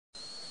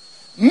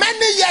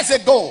Many years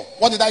ago,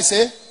 what did I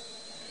say?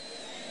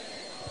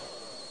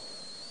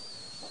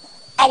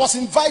 I was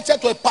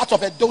invited to a part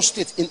of Edo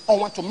State in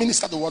Owan to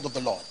minister the word of the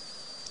Lord.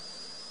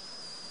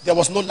 There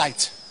was no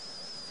light.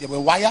 There were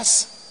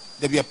wires,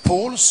 there were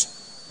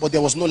poles, but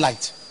there was no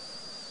light.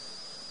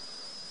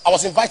 I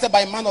was invited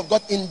by a man of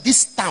God in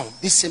this town,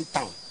 this same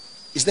town.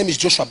 His name is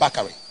Joshua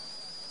Bakari.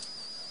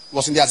 He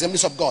was in the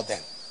Assemblies of God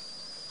then.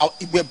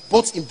 We were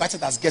both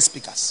invited as guest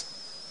speakers.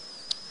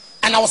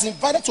 And I was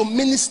invited to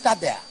minister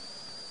there.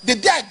 The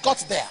day I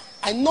got there,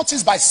 I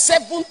noticed by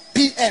 7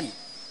 p.m.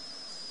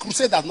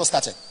 crusade had not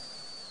started.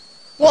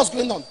 What was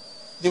going on?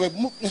 They were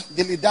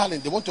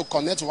dilly-dallying. They want to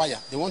connect wire.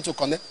 They want to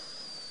connect.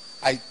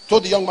 I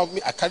told the young man,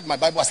 I carried my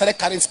Bible. I started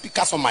carrying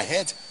speakers on my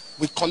head.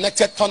 We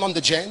connected, turned on the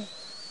gen.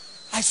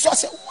 I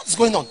said, what's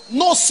going on?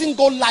 No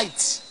single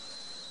light.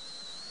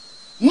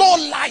 No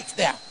light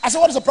there. I said,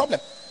 what is the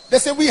problem? They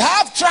said, we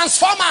have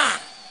transformer.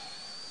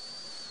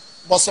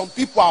 But some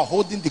people are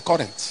holding the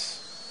current.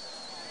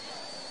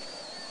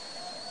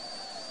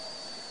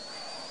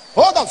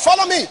 Hold on,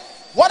 follow me.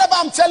 Whatever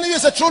I'm telling you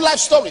is a true life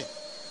story.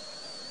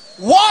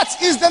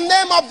 What is the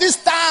name of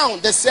this town?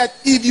 They said,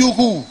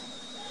 Ivyugu.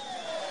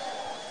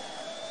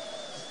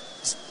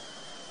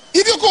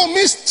 Ivyugu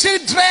means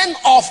children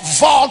of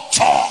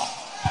vulture.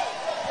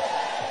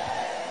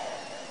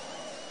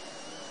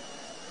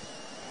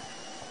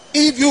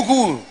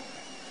 Ivyugu.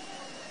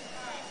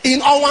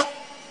 In our,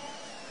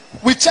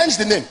 we changed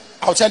the name.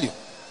 I'll tell you.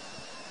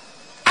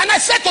 And I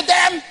said to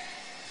them,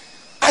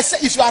 I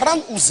said, if you are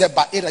around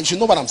Uzeba area, you should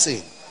know what I'm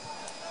saying.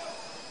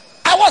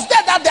 I was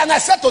there that day and I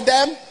said to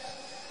them,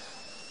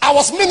 I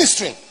was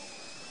ministering.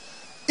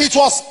 It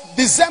was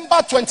December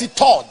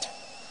 23rd.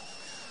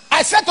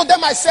 I said to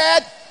them, I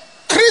said,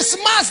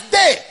 Christmas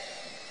Day,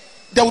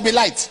 there will be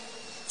light.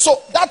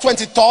 So that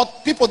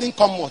 23rd, people didn't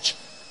come much.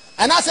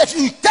 And I said, if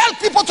you tell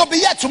people to be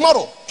here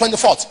tomorrow,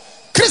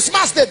 24th,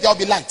 Christmas Day, there will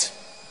be light.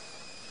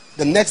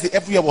 The next day,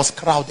 everywhere was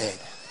crowded.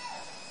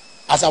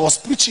 As I was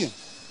preaching,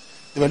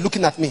 they were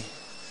looking at me,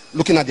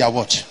 looking at their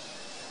watch.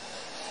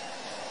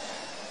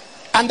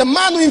 And the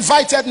man who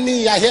invited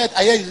me, I heard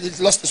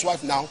he lost his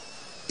wife now,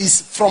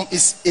 is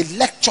a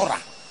lecturer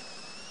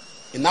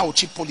in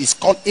Auchi Police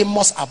called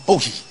Amos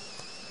Abohi.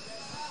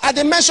 I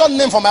didn't mention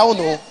name for my own.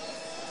 No.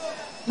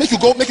 Make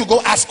you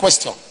go ask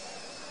question.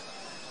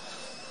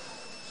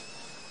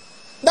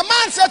 The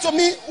man said to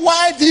me,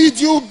 why did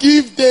you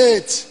give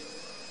date?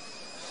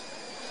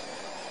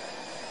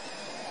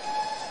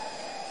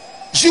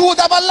 You would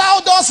have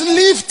allowed us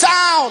leave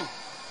town.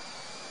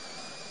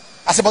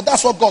 I said, but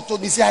that's what God told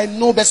me. He said, I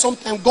know, but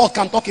sometimes God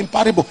can talk in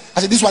parable.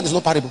 I said, this one is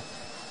not parable.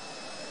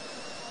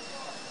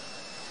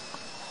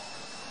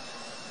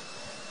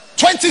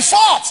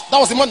 24th, that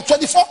was the morning,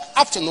 24th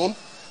afternoon,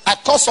 I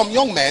called some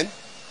young men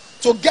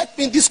to get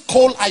me this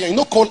coal iron. You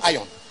know coal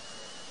iron?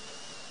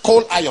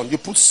 Coal iron. You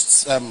put,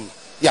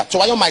 to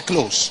iron my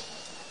clothes.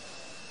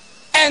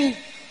 And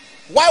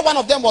while one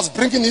of them was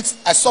bringing it,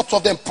 I saw two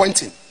of them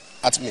pointing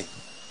at me.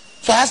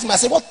 So I asked him, I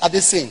said, what are they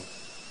saying?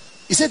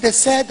 He said, they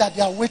said that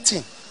they are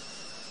waiting.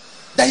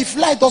 That if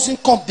light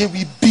doesn't come, they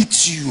will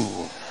beat you.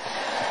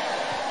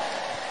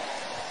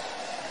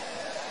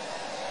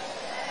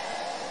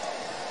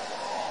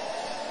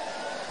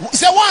 He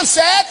said, one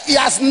said he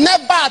has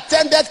never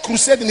attended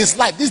crusade in his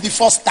life. This is the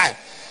first time.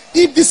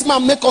 If this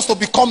man make us to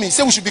be coming, he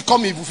said we should be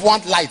coming if we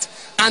want light.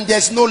 And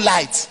there's no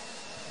light.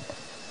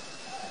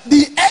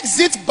 The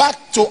exit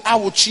back to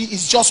Awuchi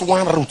is just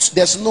one route.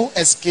 There's no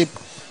escape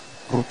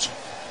route.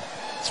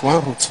 It's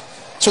one route.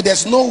 So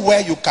there's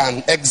nowhere you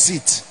can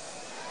exit.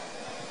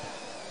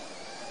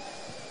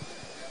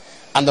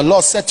 And the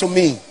Lord said to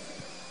me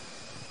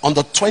on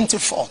the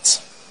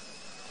 24th,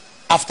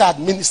 after I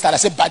ministered, I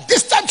said, by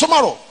this time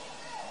tomorrow,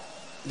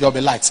 there will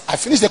be lights. I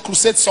finished the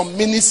crusade some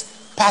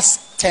minutes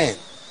past 10.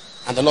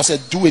 And the Lord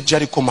said, do a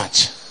Jericho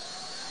match.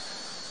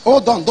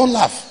 Hold on, don't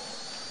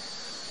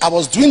laugh. I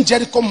was doing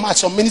Jericho match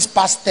some minutes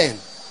past 10.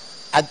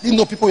 I didn't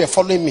know people were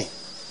following me.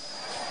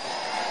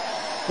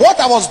 What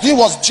I was doing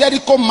was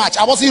Jericho match.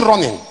 I wasn't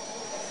running.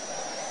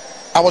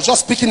 I was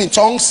just speaking in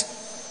tongues.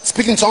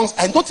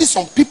 I noticed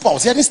some people, I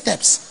was hearing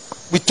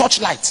steps with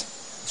torchlight.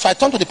 So I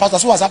turned to the pastor,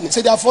 so what's happening? He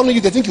said, they are following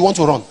you, they think you want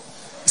to run.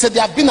 He said, they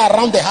have been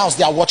around the house,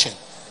 they are watching.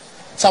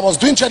 So I was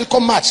doing Jericho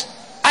match.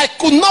 I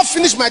could not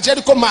finish my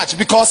Jericho match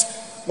because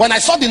when I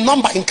saw the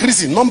number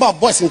increasing, number of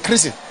boys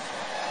increasing,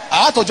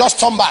 I had to just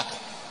turn back.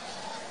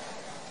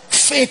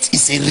 Faith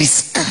is a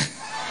risk.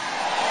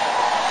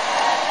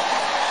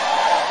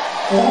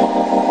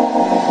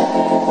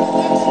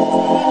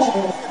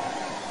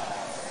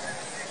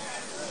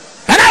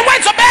 And I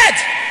went to bed.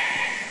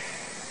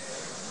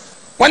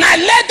 When I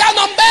lay down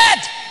on bed,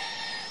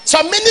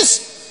 some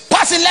minutes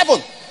past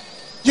 11,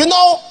 you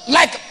know,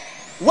 like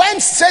when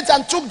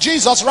Satan took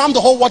Jesus around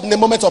the whole world in a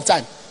moment of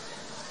time,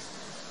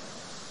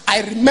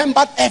 I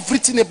remembered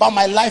everything about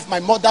my life, my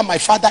mother, my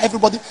father,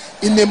 everybody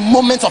in a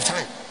moment of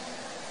time.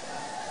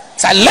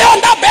 So I lay on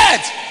that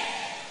bed.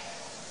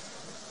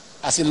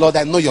 I said, Lord,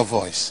 I know your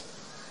voice.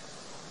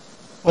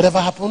 Whatever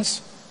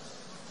happens,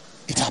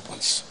 it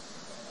happens.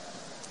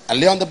 I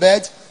lay on the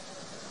bed.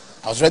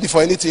 I was ready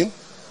for anything.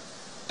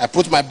 I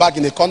put my bag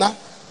in a corner.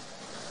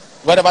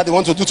 Whatever they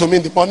want to do to me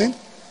in the morning.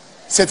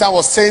 Satan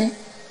was saying,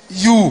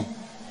 you,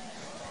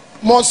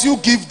 must you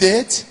give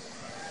date?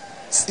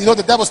 You know,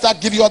 the devil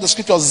started giving you all the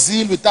scriptures,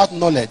 zeal without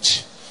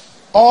knowledge.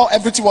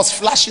 Everything was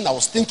flashing. I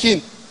was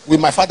thinking, will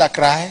my father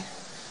cry?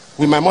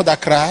 Will my mother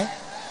cry?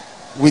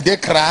 Will they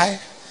cry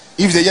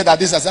if they hear that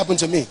this has happened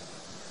to me?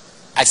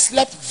 I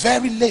slept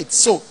very late.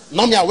 So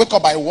normally I wake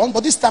up by 1,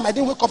 but this time I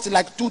didn't wake up till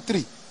like 2,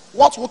 3.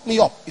 What woke me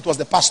up? It was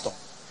the pastor.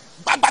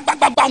 Bang, bang, bang,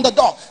 bang, bang on the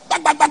door.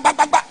 Bang, bang, bang, bang,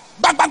 bang, bang,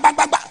 bang, bang, bang,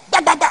 bang,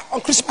 bang, bang, bang, on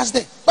Christmas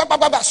Day. Bang, bang,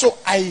 bang, bang. So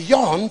I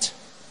yawned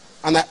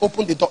and I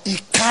opened the door. He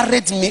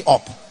carried me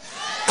up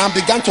and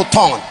began to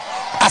turn.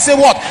 I said,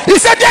 what? He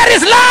said, there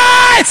is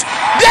light!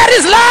 There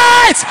is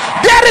light!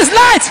 There is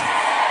light!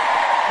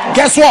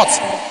 Guess what?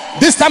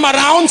 This time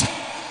around,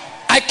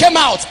 I came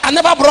out. I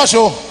never brushed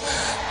you.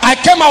 I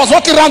was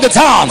walking around the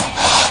town.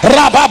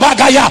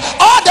 Rababagaya.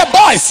 All the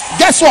boys,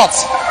 guess what?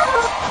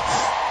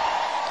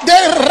 They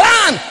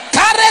ran,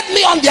 carried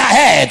me on their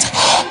head,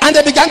 and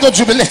they began to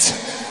jubilate.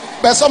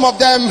 But some of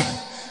them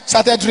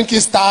started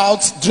drinking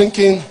stout,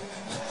 drinking.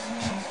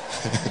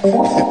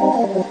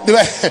 They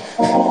were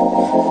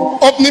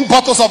opening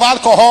bottles of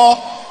alcohol.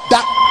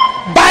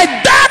 By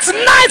that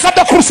night of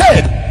the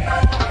crusade,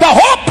 the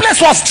whole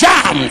place was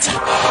jammed.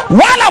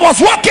 While I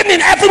was walking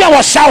in, everyone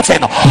was shouting.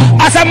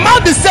 As I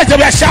mount the stage, they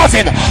were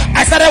shouting.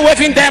 I started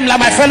waving them like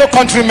my fellow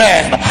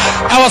countrymen.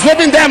 I was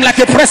waving them like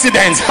a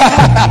president.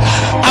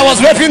 I was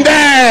waving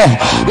them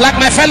like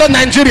my fellow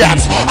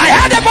Nigerians. I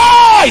had a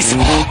voice.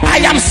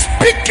 I am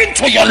speaking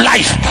to your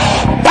life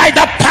by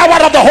the power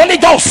of the Holy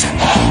Ghost.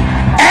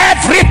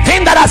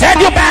 Everything that has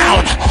held you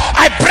bound,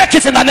 I break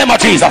it in the name of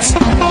Jesus.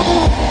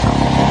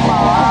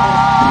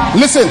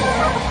 Listen,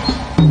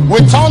 we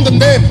turned the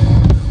name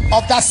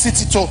of that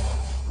city to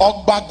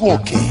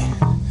Ogbagoke.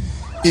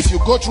 If you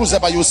go through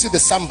Zeba, you'll see the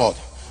signboard.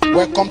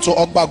 Welcome to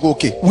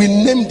Ogbagoke. We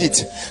named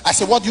it. I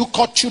said, what do you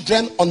call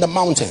children on the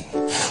mountain?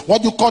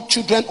 What do you call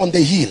children on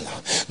the hill?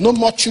 No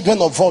more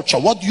children of vulture.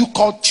 What do you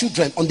call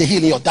children on the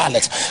hill in your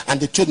dialect? And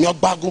they told me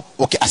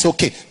Ogbagoke. I said,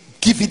 okay,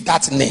 give it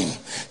that name.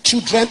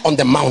 Children on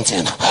the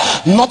mountain,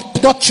 not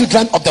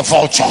children of the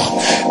vulture.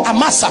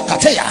 Amasa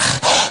kateya,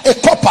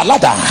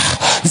 ekopalada,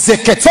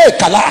 zekete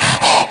kala.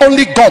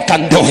 Only God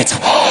can do it.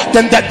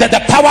 Then the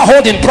power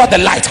holding brought the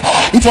light.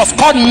 It was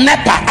called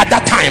NEPA at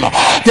that time.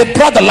 They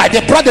brought the light.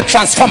 They brought the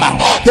transformer.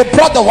 They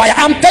brought the wire.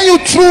 I'm telling you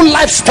true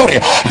life story.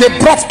 They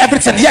brought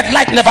everything. Yet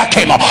light never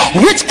came.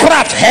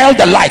 Witchcraft held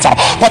the light,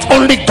 but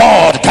only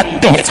God can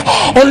do it.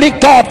 Only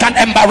God can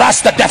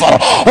embarrass the devil.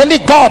 Only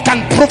God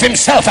can prove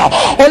himself.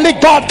 Only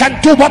God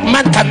can do what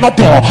man cannot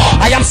do.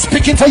 I am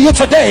speaking to you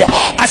today.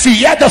 As you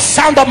hear the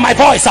sound of my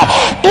voice,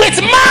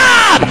 with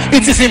man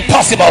it is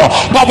impossible,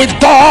 but with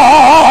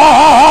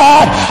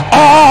God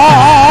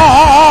all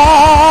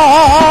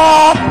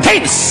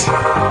things.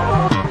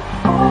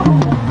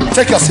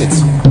 Take your seat.